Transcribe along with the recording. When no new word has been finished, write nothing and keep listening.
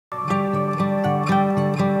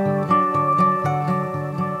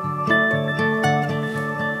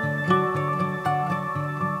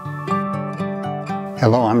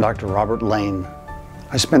Hello, I'm Dr. Robert Lane.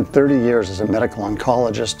 I spent 30 years as a medical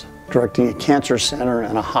oncologist, directing a cancer center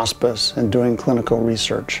and a hospice and doing clinical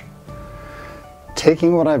research.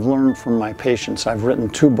 Taking what I've learned from my patients, I've written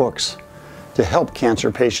 2 books to help cancer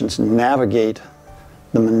patients navigate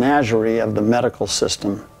the menagerie of the medical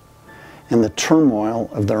system and the turmoil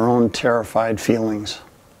of their own terrified feelings.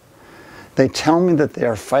 They tell me that they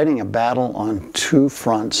are fighting a battle on 2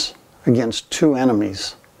 fronts against 2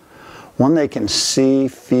 enemies. One they can see,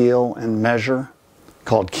 feel, and measure,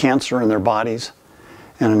 called cancer in their bodies,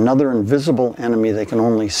 and another invisible enemy they can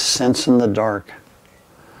only sense in the dark.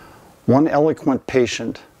 One eloquent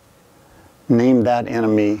patient named that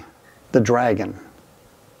enemy the dragon.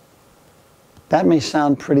 That may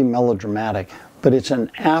sound pretty melodramatic, but it's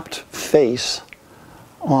an apt face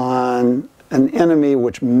on an enemy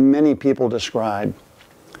which many people describe.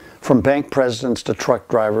 From bank presidents to truck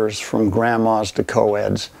drivers, from grandmas to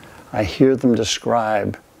co-eds, I hear them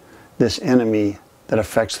describe this enemy that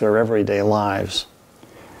affects their everyday lives.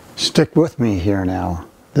 Stick with me here now.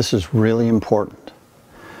 This is really important.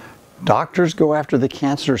 Doctors go after the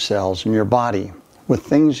cancer cells in your body with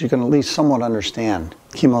things you can at least somewhat understand: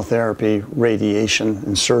 chemotherapy, radiation,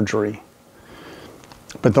 and surgery.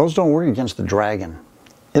 But those don't work against the dragon.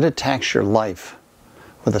 It attacks your life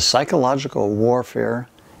with a psychological warfare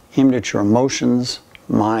aimed at your emotions,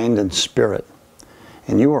 mind, and spirit.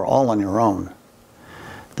 And you are all on your own.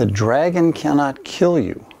 The dragon cannot kill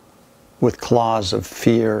you with claws of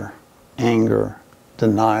fear, anger,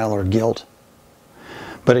 denial, or guilt.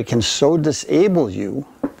 But it can so disable you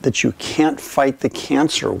that you can't fight the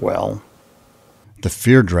cancer well. The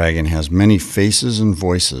fear dragon has many faces and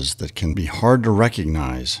voices that can be hard to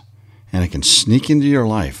recognize, and it can sneak into your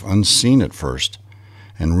life unseen at first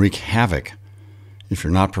and wreak havoc if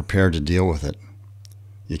you're not prepared to deal with it.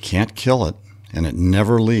 You can't kill it, and it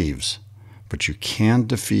never leaves, but you can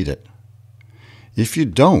defeat it. If you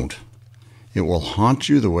don't, it will haunt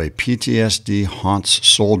you the way PTSD haunts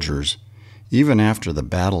soldiers even after the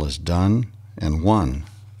battle is done and won.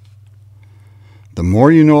 The more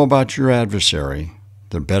you know about your adversary,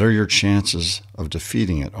 the better your chances of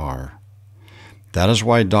defeating it are. That is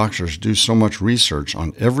why doctors do so much research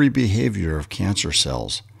on every behavior of cancer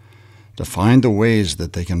cells to find the ways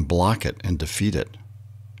that they can block it and defeat it.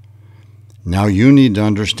 Now you need to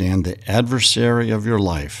understand the adversary of your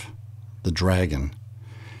life, the dragon,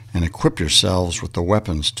 and equip yourselves with the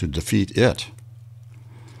weapons to defeat it.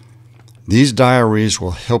 These diaries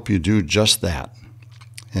will help you do just that.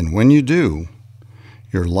 And when you do,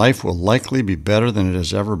 your life will likely be better than it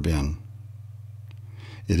has ever been.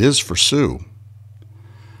 It is for Sue.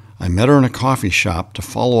 I met her in a coffee shop to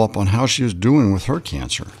follow up on how she was doing with her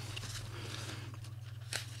cancer.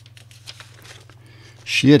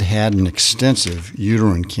 She had had an extensive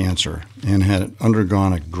uterine cancer and had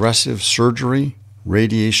undergone aggressive surgery,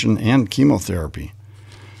 radiation, and chemotherapy.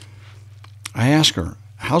 I asked her,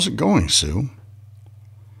 "How's it going, Sue?"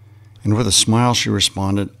 And with a smile she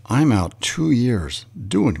responded, "I'm out 2 years,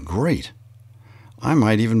 doing great. I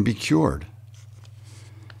might even be cured."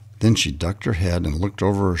 Then she ducked her head and looked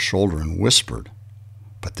over her shoulder and whispered,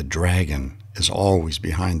 "But the dragon is always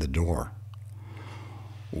behind the door."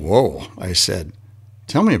 "Whoa," I said.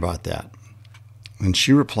 "Tell me about that." And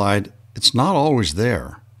she replied, "It's not always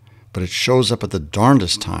there, but it shows up at the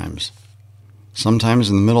darndest times, sometimes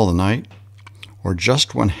in the middle of the night, or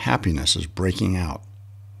just when happiness is breaking out.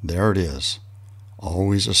 There it is,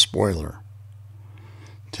 always a spoiler."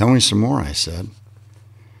 "Tell me some more," I said.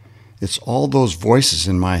 "It's all those voices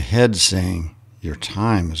in my head saying, 'Your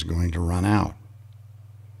time is going to run out.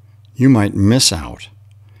 You might miss out.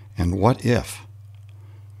 And what if?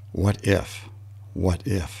 What if? What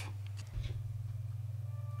if?'"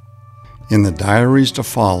 In the diaries to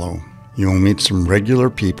follow, you will meet some regular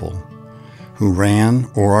people who ran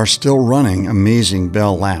or are still running amazing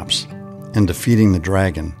Bell Laps and defeating the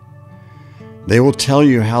dragon. They will tell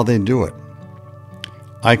you how they do it.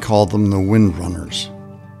 I call them the wind runners.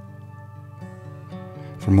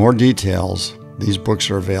 For more details, these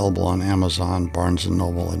books are available on Amazon, Barnes &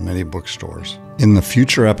 Noble, and many bookstores. In the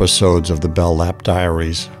future episodes of the Bell Lap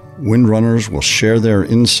Diaries, windrunners will share their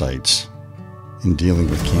insights in dealing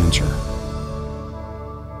with cancer.